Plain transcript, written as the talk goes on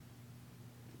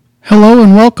Hello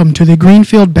and welcome to the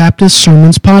Greenfield Baptist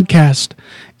Sermons Podcast.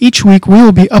 Each week we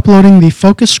will be uploading the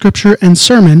focus scripture and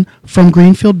sermon from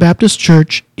Greenfield Baptist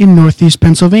Church in Northeast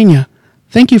Pennsylvania.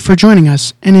 Thank you for joining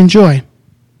us and enjoy.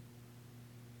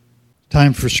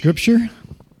 Time for scripture.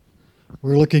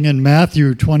 We're looking in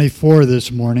Matthew 24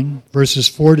 this morning, verses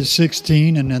 4 to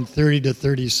 16 and then 30 to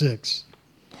 36.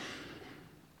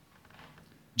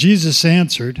 Jesus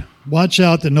answered, "Watch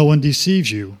out that no one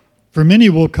deceives you. For many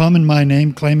will come in my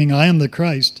name, claiming I am the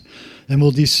Christ, and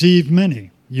will deceive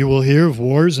many. You will hear of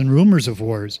wars and rumors of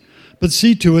wars, but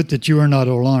see to it that you are not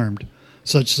alarmed.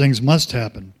 Such things must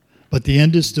happen, but the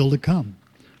end is still to come.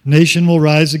 Nation will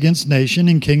rise against nation,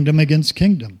 and kingdom against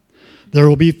kingdom. There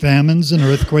will be famines and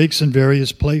earthquakes in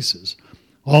various places.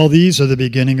 All these are the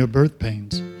beginning of birth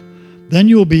pains. Then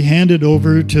you will be handed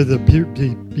over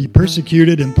to be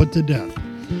persecuted and put to death,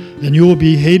 and you will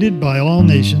be hated by all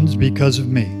nations because of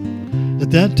me. At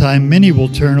that time, many will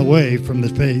turn away from the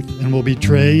faith and will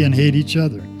betray and hate each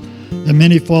other. And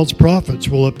many false prophets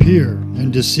will appear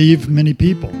and deceive many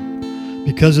people.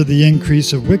 Because of the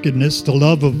increase of wickedness, the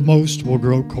love of most will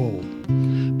grow cold.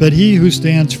 But he who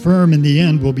stands firm in the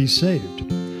end will be saved.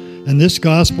 And this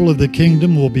gospel of the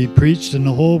kingdom will be preached in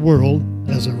the whole world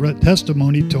as a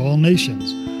testimony to all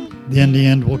nations. Then the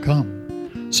end will come.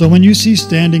 So when you see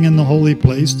standing in the holy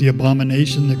place the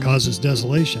abomination that causes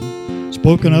desolation,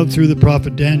 spoken of through the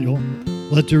prophet Daniel,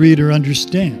 let the reader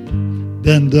understand.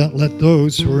 Then let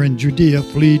those who are in Judea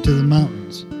flee to the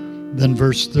mountains." Then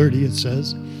verse 30 it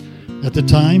says, At that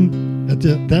time,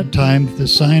 the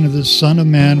sign of the Son of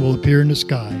Man will appear in the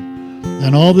sky,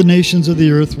 and all the nations of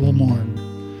the earth will mourn.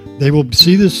 They will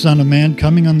see the Son of Man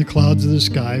coming on the clouds of the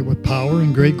sky with power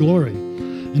and great glory.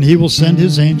 And he will send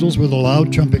his angels with a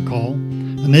loud trumpet call,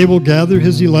 and they will gather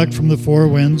his elect from the four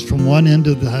winds, from one end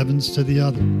of the heavens to the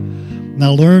other.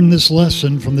 Now learn this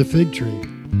lesson from the fig tree.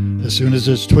 As soon as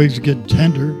its twigs get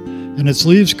tender and its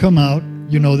leaves come out,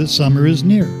 you know that summer is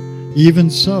near. Even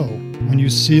so, when you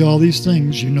see all these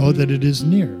things, you know that it is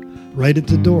near, right at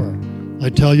the door. I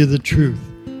tell you the truth.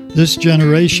 This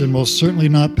generation will certainly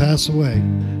not pass away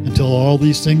until all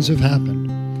these things have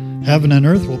happened. Heaven and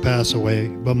earth will pass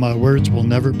away, but my words will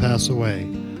never pass away.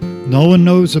 No one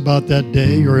knows about that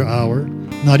day or hour,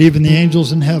 not even the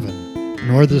angels in heaven,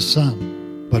 nor the Son,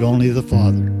 but only the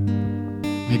Father.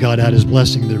 May God add his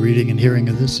blessing to the reading and hearing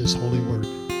of this, his holy word.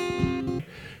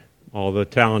 All the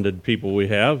talented people we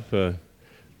have.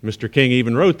 Mr. King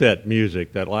even wrote that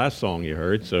music, that last song you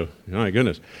heard, so, my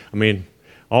goodness. I mean,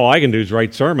 all I can do is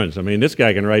write sermons. I mean, this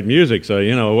guy can write music, so,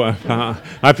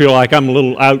 I feel like I'm a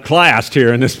little outclassed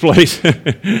here in this place.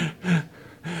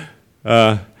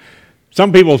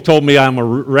 Some people have told me I'm a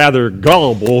rather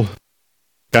gullible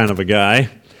kind of a guy.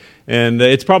 And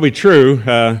it's probably true.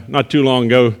 Not too long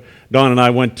ago, Don and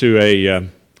I went to a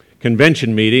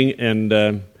convention meeting, and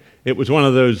it was one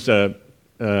of those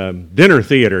dinner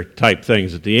theater type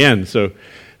things at the end. So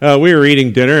we were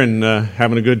eating dinner and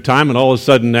having a good time, and all of a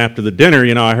sudden after the dinner,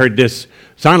 I heard this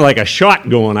sounded like a shot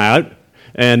going out,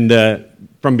 and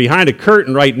from behind a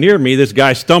curtain right near me, this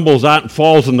guy stumbles out and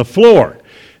falls on the floor.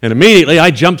 And immediately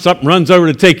I jumps up and runs over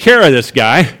to take care of this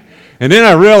guy. And then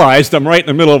I realized I'm right in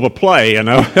the middle of a play, And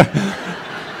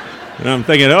I'm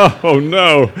thinking, oh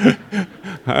no.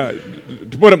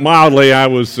 To put it mildly, I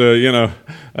was,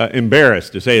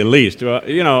 embarrassed, to say the least.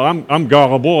 I'm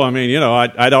gullible. I mean,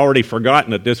 I'd already forgotten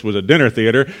that this was a dinner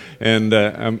theater, and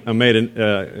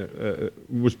it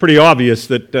was pretty obvious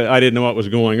that I didn't know what was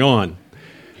going on.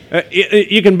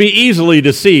 You can be easily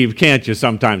deceived, can't you,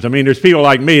 sometimes? I mean, there's people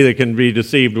like me that can be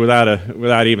deceived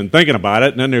without even thinking about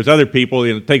it, and then there's other people,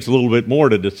 it takes a little bit more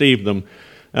to deceive them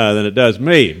than it does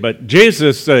me. But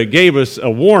Jesus gave us a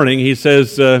warning. He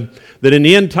says that in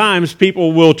the end times,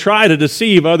 people will try to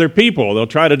deceive other people. They'll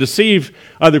try to deceive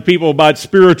other people about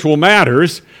spiritual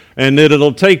matters, and that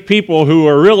it'll take people who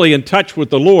are really in touch with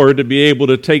the Lord to be able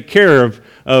to take care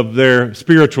of their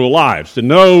spiritual lives, to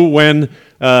know when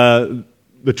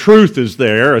the truth is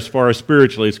there as far as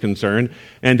spiritually is concerned,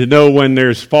 and to know when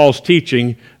there's false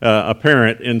teaching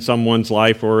apparent in someone's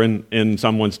life or in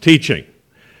someone's teaching.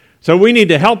 So we need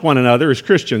to help one another as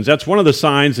Christians. That's one of the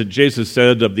signs that Jesus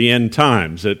said of the end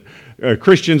times, that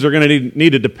Christians are going to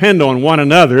need to depend on one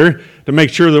another to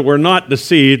make sure that we're not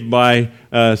deceived by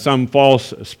some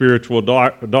false spiritual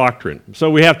doctrine. So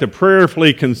we have to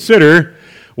prayerfully consider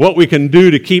what we can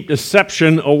do to keep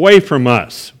deception away from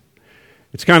us.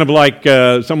 It's kind of like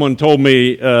someone told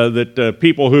me that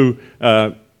people who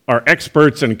are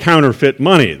experts in counterfeit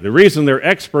money, the reason they're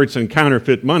experts in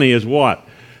counterfeit money is what?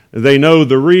 They know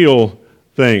the real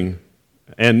thing,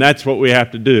 and that's what we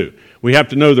have to do. We have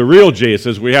to know the real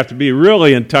Jesus. We have to be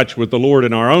really in touch with the Lord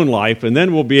in our own life, and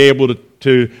then we'll be able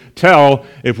to tell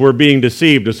if we're being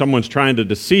deceived, if someone's trying to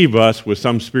deceive us with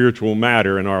some spiritual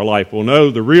matter in our life. We'll know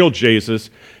the real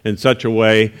Jesus in such a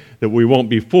way that we won't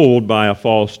be fooled by a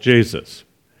false Jesus.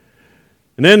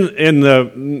 And then in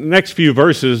the next few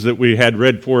verses that we had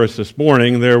read for us this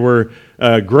morning, there were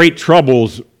great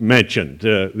troubles mentioned.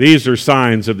 These are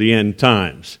signs of the end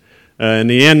times. In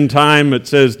the end time, it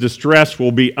says distress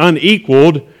will be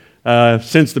unequaled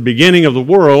since the beginning of the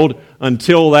world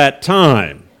until that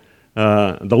time.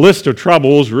 The list of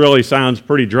troubles really sounds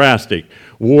pretty drastic.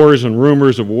 Wars and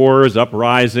rumors of wars,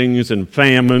 uprisings and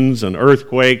famines and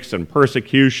earthquakes and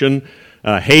persecution,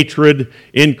 hatred,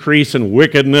 increase in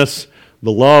wickedness.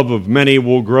 The love of many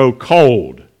will grow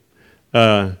cold.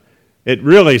 It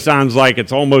really sounds like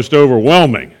it's almost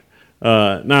overwhelming.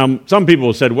 Now, some people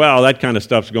have said, well, that kind of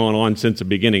stuff's going on since the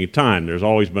beginning of time. There's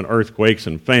always been earthquakes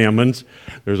and famines.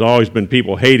 There's always been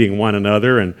people hating one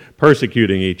another and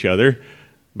persecuting each other.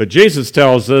 But Jesus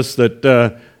tells us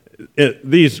that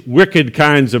these wicked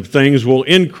kinds of things will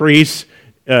increase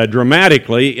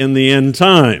dramatically in the end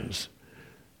times.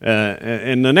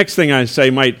 And the next thing I say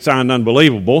might sound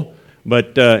unbelievable,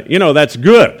 but, that's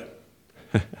good.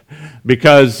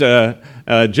 Because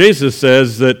Jesus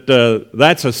says that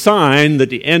that's a sign that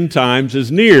the end times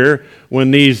is near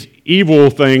when these evil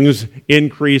things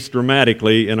increase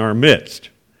dramatically in our midst.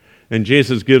 And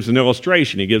Jesus gives an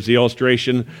illustration. He gives the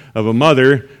illustration of a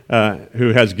mother who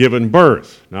has given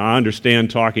birth. Now, I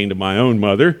understand talking to my own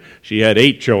mother. She had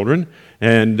 8 children.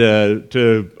 And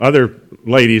to other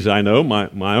ladies I know,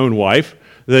 my own wife,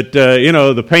 that,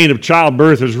 the pain of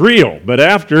childbirth is real. But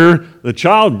after the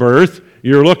childbirth,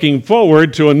 you're looking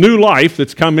forward to a new life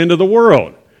that's come into the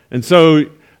world. And so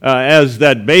as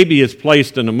that baby is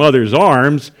placed in the mother's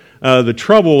arms, the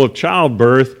trouble of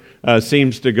childbirth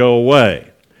seems to go away.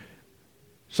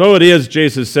 So it is,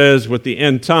 Jesus says, with the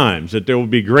end times, that there will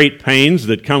be great pains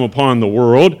that come upon the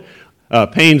world,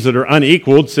 pains that are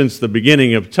unequaled since the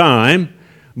beginning of time,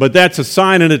 but that's a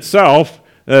sign in itself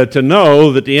to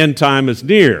know that the end time is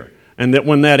near, and that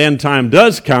when that end time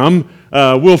does come,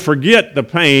 we'll forget the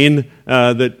pain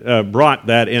that brought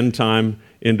that end time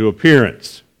into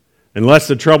appearance. Unless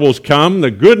the troubles come,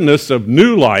 the goodness of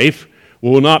new life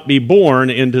will not be born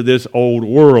into this old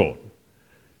world.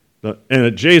 And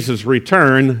at Jesus'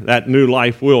 return, that new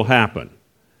life will happen.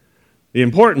 The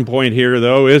important point here,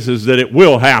 though, is that it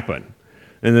will happen,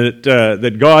 and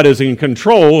that God is in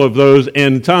control of those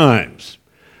end times.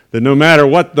 That no matter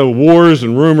what the wars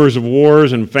and rumors of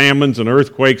wars and famines and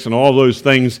earthquakes and all those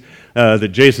things that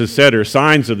Jesus said are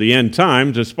signs of the end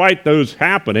times, despite those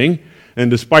happening,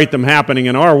 and despite them happening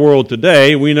in our world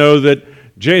today, we know that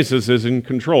Jesus is in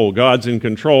control. God's in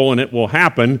control, and it will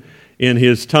happen in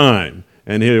His time.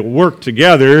 And He'll work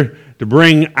together to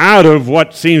bring out of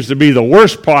what seems to be the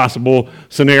worst possible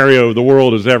scenario the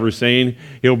world has ever seen,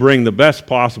 He'll bring the best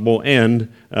possible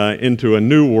end into a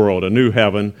new world, a new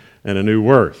heaven, and a new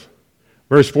earth.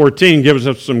 Verse 14 gives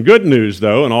us some good news,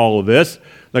 though, in all of this.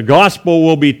 The gospel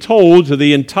will be told to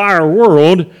the entire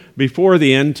world before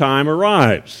the end time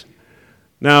arrives.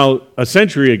 Now, a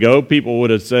century ago, people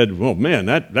would have said, well, man,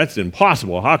 that's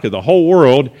impossible. How could the whole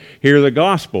world hear the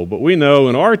gospel? But we know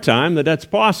in our time that that's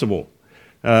possible.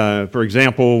 For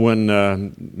example, when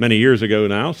many years ago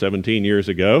now, 17 years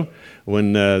ago,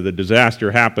 when the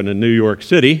disaster happened in New York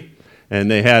City, and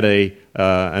they had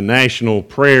a national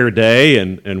prayer day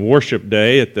and worship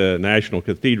day at the National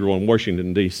Cathedral in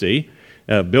Washington, D.C.,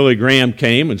 Billy Graham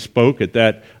came and spoke at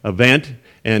that event,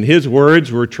 and his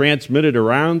words were transmitted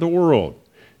around the world.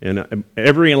 In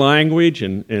every language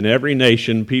and in every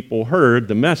nation, people heard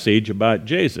the message about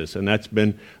Jesus, and that's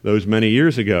been those many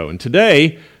years ago. And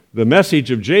today, the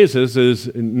message of Jesus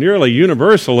is nearly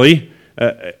universally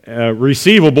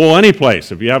receivable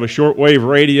anyplace. If you have a shortwave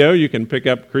radio, you can pick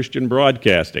up Christian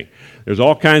broadcasting. There's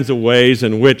all kinds of ways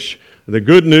in which the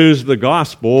good news of the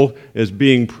gospel is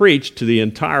being preached to the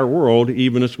entire world,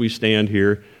 even as we stand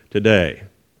here today.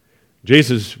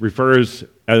 Jesus refers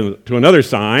to another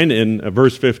sign in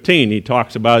verse 15. He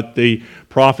talks about the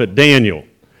prophet Daniel.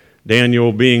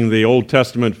 Daniel being the Old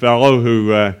Testament fellow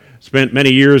who spent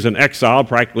many years in exile,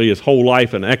 practically his whole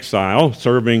life in exile,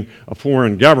 serving a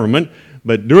foreign government.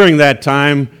 But during that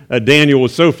time, Daniel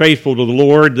was so faithful to the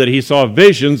Lord that he saw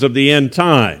visions of the end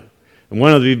time. And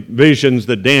one of the visions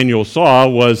that Daniel saw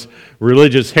was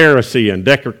religious heresy and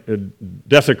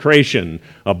desecration,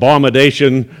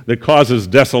 abomination that causes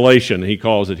desolation, he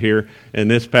calls it here in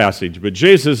this passage. But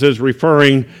Jesus is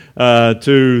referring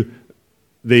to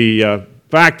the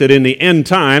fact that in the end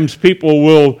times, people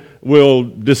will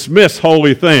dismiss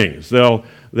holy things. They'll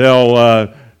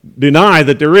they'll deny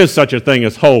that there is such a thing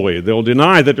as holy. They'll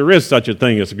deny that there is such a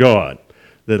thing as God.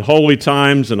 That holy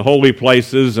times and holy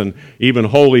places and even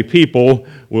holy people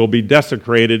will be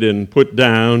desecrated and put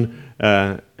down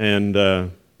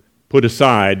and put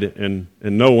aside, and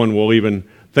no one will even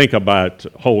think about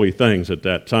holy things at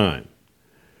that time.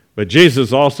 But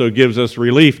Jesus also gives us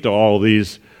relief to all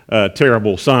these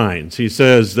terrible signs. He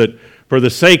says that for the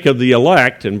sake of the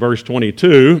elect, in verse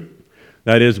 22,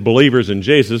 that is, believers in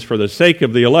Jesus, for the sake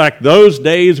of the elect, those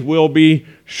days will be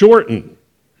shortened.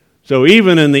 So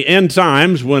even in the end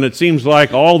times, when it seems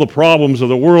like all the problems of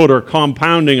the world are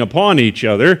compounding upon each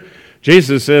other,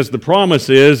 Jesus says the promise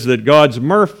is that God's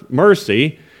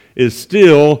mercy is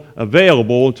still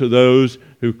available to those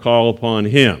who call upon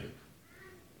Him.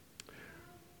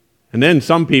 And then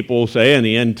some people say in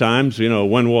the end times,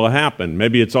 when will it happen?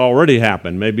 Maybe it's already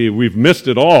happened. Maybe we've missed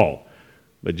it all.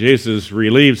 But Jesus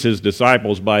relieves His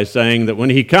disciples by saying that when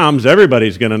He comes,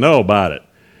 everybody's going to know about it.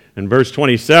 In verse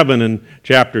 27 in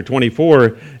chapter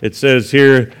 24, it says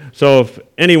here, so if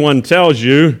anyone tells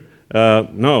you,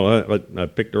 I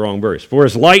picked the wrong verse. For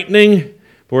as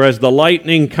the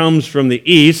lightning comes from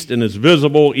the east and is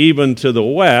visible even to the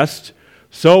west,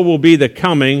 so will be the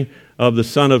coming of the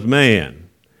Son of Man.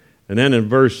 And then in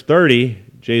verse 30,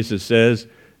 Jesus says,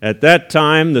 at that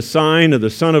time the sign of the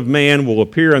Son of Man will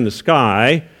appear in the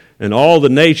sky, and all the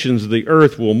nations of the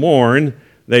earth will mourn.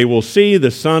 They will see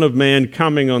the Son of Man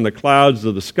coming on the clouds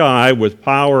of the sky with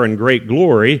power and great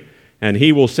glory, and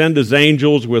He will send His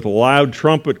angels with a loud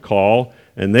trumpet call,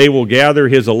 and they will gather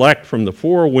His elect from the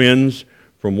four winds,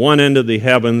 from one end of the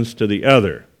heavens to the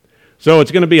other. So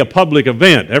it's going to be a public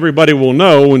event. Everybody will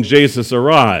know when Jesus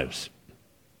arrives.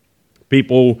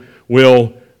 People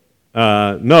will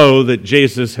know that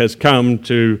Jesus has come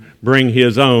to bring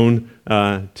His own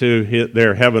to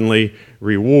their heavenly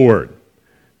reward.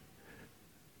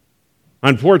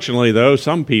 Unfortunately, though,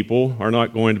 some people are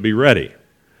not going to be ready.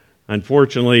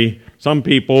 Unfortunately, some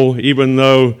people, even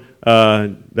though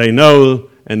they know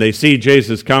and they see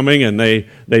Jesus coming and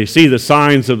they see the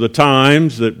signs of the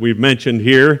times that we've mentioned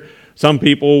here, some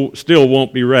people still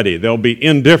won't be ready. They'll be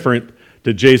indifferent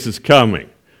to Jesus coming.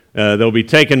 They'll be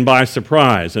taken by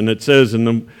surprise. And it says in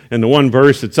the one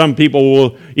verse that some people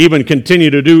will even continue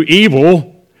to do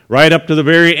evil right up to the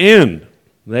very end.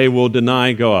 They will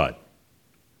deny God.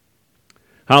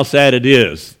 How sad it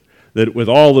is that with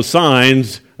all the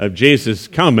signs of Jesus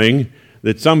coming,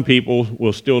 that some people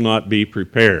will still not be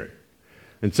prepared.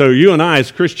 And so you and I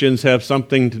as Christians have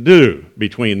something to do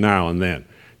between now and then.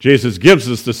 Jesus gives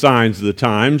us the signs of the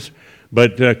times,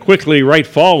 but quickly, right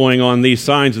following on these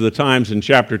signs of the times in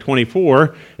chapter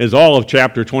 24 is all of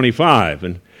chapter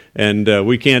 25. And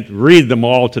we can't read them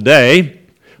all today,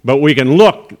 but we can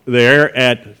look there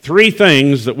at three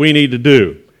things that we need to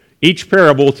do. Each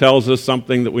parable tells us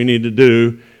something that we need to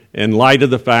do in light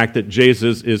of the fact that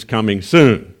Jesus is coming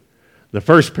soon. The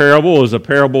first parable is a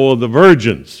parable of the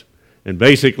virgins. And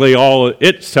basically all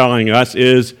it's telling us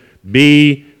is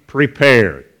be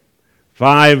prepared.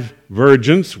 5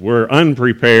 virgins were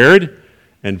unprepared,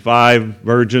 and 5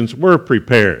 virgins were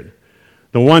prepared.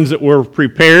 The ones that were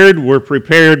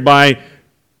prepared by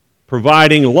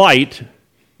providing light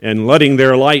and letting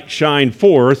their light shine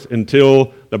forth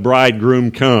until the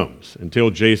bridegroom comes, until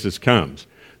Jesus comes.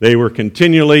 They were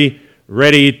continually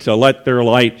ready to let their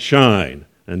light shine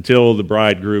until the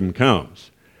bridegroom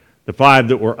comes. The 5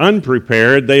 that were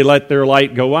unprepared, they let their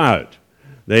light go out.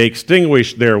 They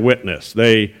extinguished their witness.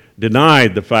 They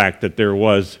denied the fact that there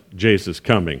was Jesus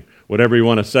coming, whatever you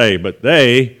want to say, but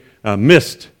they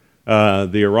missed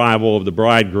the arrival of the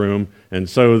bridegroom, and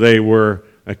so they were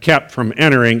kept from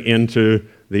entering into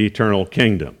the eternal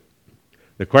kingdom.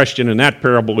 The question in that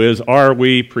parable is, are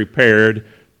we prepared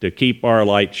to keep our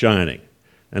light shining?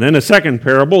 And then the second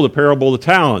parable, the parable of the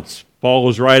talents,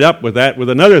 follows right up with that with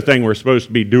another thing we're supposed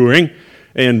to be doing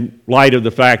in light of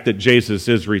the fact that Jesus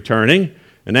is returning,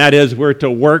 and that is we're to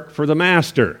work for the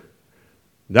master.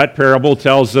 That parable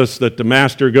tells us that the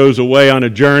master goes away on a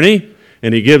journey,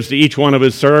 and he gives to each one of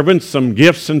his servants some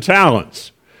gifts and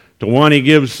talents. To one he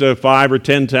gives 5 or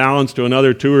 10 talents, to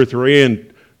another 2 or 3,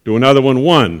 and to another one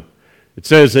 1. It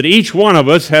says that each one of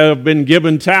us have been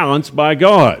given talents by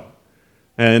God.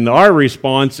 And our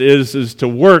response is to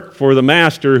work for the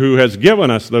master who has given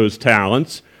us those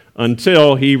talents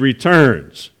until he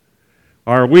returns.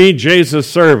 Are we Jesus'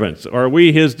 servants? Are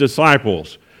we his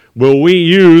disciples? Will we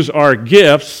use our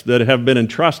gifts that have been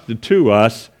entrusted to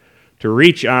us to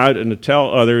reach out and to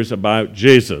tell others about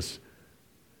Jesus?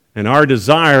 And our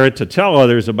desire to tell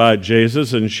others about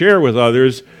Jesus and share with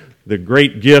others the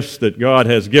great gifts that God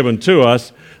has given to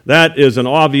us, that is an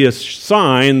obvious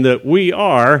sign that we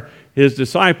are his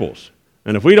disciples.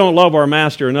 And if we don't love our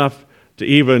master enough to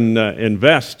even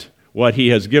invest what he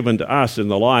has given to us in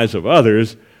the lives of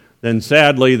others, then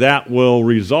sadly that will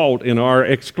result in our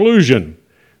exclusion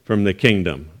from the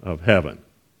kingdom of heaven.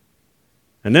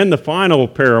 And then the final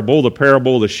parable, the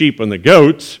parable of the sheep and the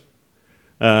goats,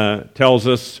 tells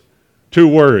us two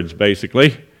words,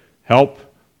 basically: help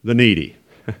the needy.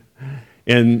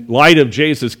 In light of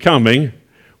Jesus' coming,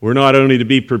 we're not only to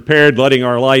be prepared, letting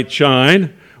our light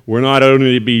shine, we're not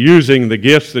only to be using the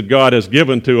gifts that God has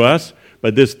given to us,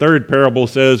 but this third parable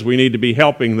says we need to be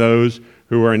helping those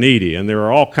who are needy. And there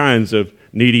are all kinds of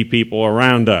needy people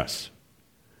around us.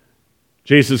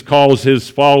 Jesus calls his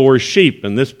followers sheep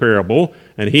in this parable,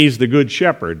 and he's the good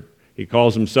shepherd. He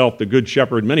calls himself the good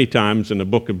shepherd many times in the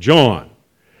book of John.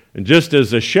 And just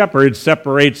as a shepherd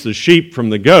separates the sheep from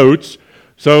the goats,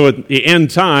 so at the end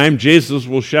time, Jesus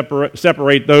will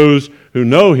separate those who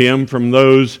know him from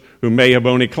those who may have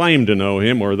only claimed to know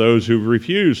him or those who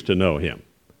refuse to know him.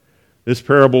 This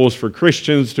parable is for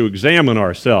Christians to examine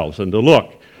ourselves and to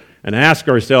look and ask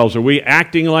ourselves, are we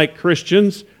acting like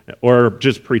Christians or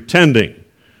just pretending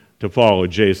to follow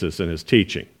Jesus and his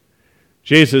teaching?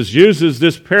 Jesus uses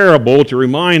this parable to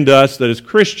remind us that as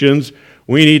Christians,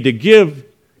 we need to give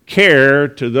care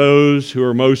to those who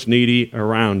are most needy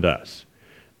around us.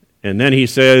 And then he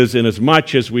says,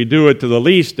 inasmuch as we do it to the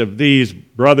least of these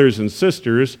brothers and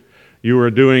sisters, you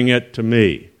are doing it to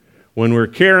me. When we're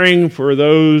caring for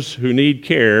those who need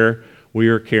care, we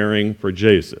are caring for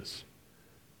Jesus.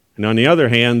 And on the other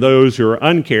hand, those who are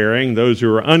uncaring, those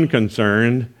who are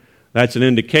unconcerned, that's an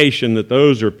indication that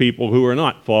those are people who are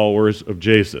not followers of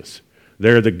Jesus.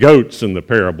 They're the goats in the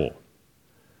parable.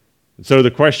 And so the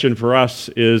question for us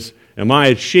is, am I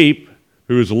a sheep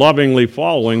who is lovingly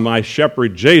following my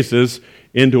shepherd Jesus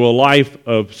into a life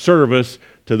of service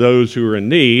to those who are in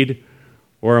need?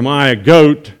 Or am I a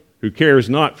goat who cares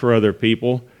not for other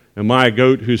people? Am I a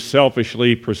goat who's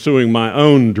selfishly pursuing my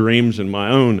own dreams and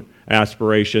my own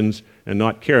aspirations and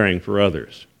not caring for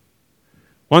others?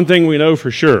 One thing we know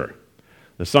for sure,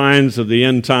 the signs of the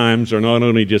end times are not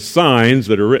only just signs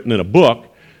that are written in a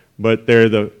book, but they're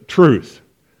the truth.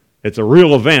 It's a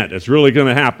real event. It's really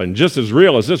going to happen. Just as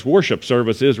real as this worship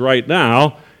service is right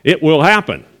now, it will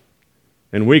happen.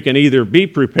 And we can either be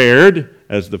prepared,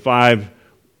 as the 5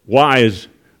 wise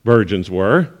virgins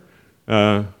were,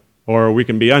 or we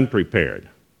can be unprepared.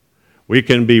 We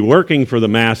can be working for the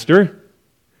Master,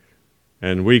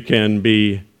 and we can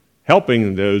be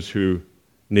helping those who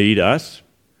need us,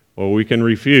 or we can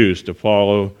refuse to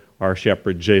follow our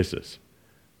shepherd Jesus.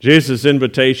 Jesus'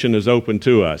 invitation is open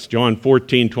to us. John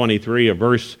 14:23, a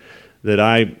verse that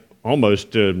I almost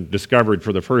discovered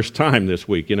for the first time this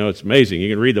week. You know, it's amazing. You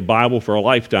can read the Bible for a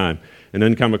lifetime and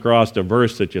then come across a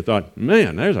verse that you thought,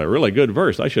 man, there's a really good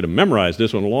verse. I should have memorized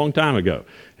this one a long time ago.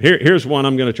 Here's one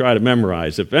I'm going to try to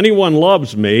memorize. If anyone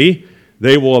loves me,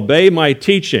 they will obey my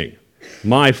teaching.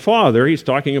 My Father, he's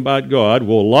talking about God,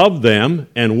 will love them,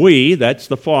 and we, that's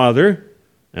the Father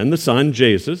and the Son,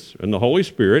 Jesus, and the Holy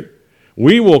Spirit,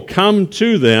 we will come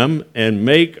to them and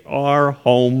make our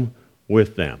home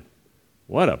with them.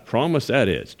 What a promise that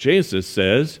is. Jesus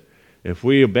says, if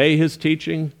we obey his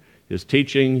teaching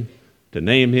to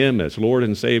name him as Lord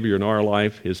and Savior in our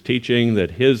life, his teaching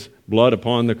that his blood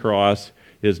upon the cross,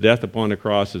 his death upon the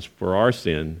cross is for our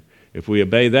sin, if we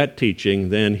obey that teaching,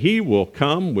 then he will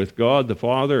come with God the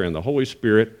Father and the Holy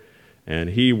Spirit,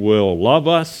 and he will love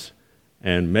us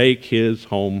and make his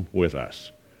home with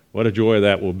us. What a joy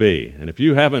that will be. And if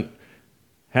you haven't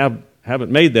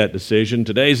made that decision,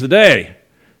 today's the day.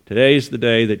 Today's the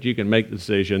day that you can make the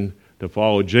decision to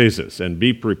follow Jesus and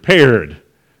be prepared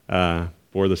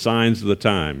for the signs of the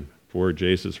time for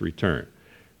Jesus' return.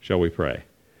 Shall we pray?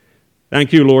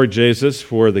 Thank you, Lord Jesus,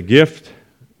 for the gift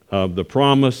of the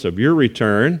promise of your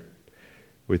return.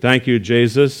 We thank you,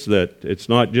 Jesus, that it's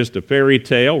not just a fairy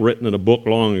tale written in a book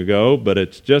long ago, but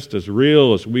it's just as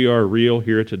real as we are real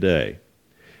here today.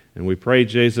 And we pray,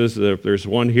 Jesus, that if there's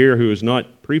one here who is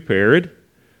not prepared,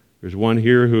 there's one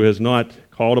here who has not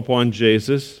called upon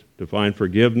Jesus to find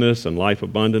forgiveness and life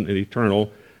abundant and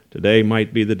eternal, today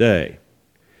might be the day.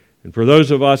 And for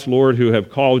those of us, Lord, who have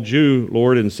called you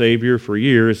Lord and Savior for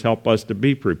years, help us to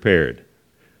be prepared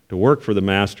to work for the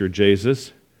Master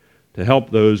Jesus, to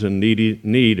help those in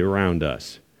need around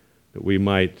us, that we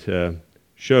might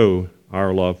show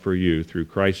our love for you. Through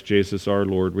Christ Jesus our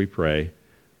Lord, we pray.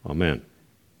 Amen.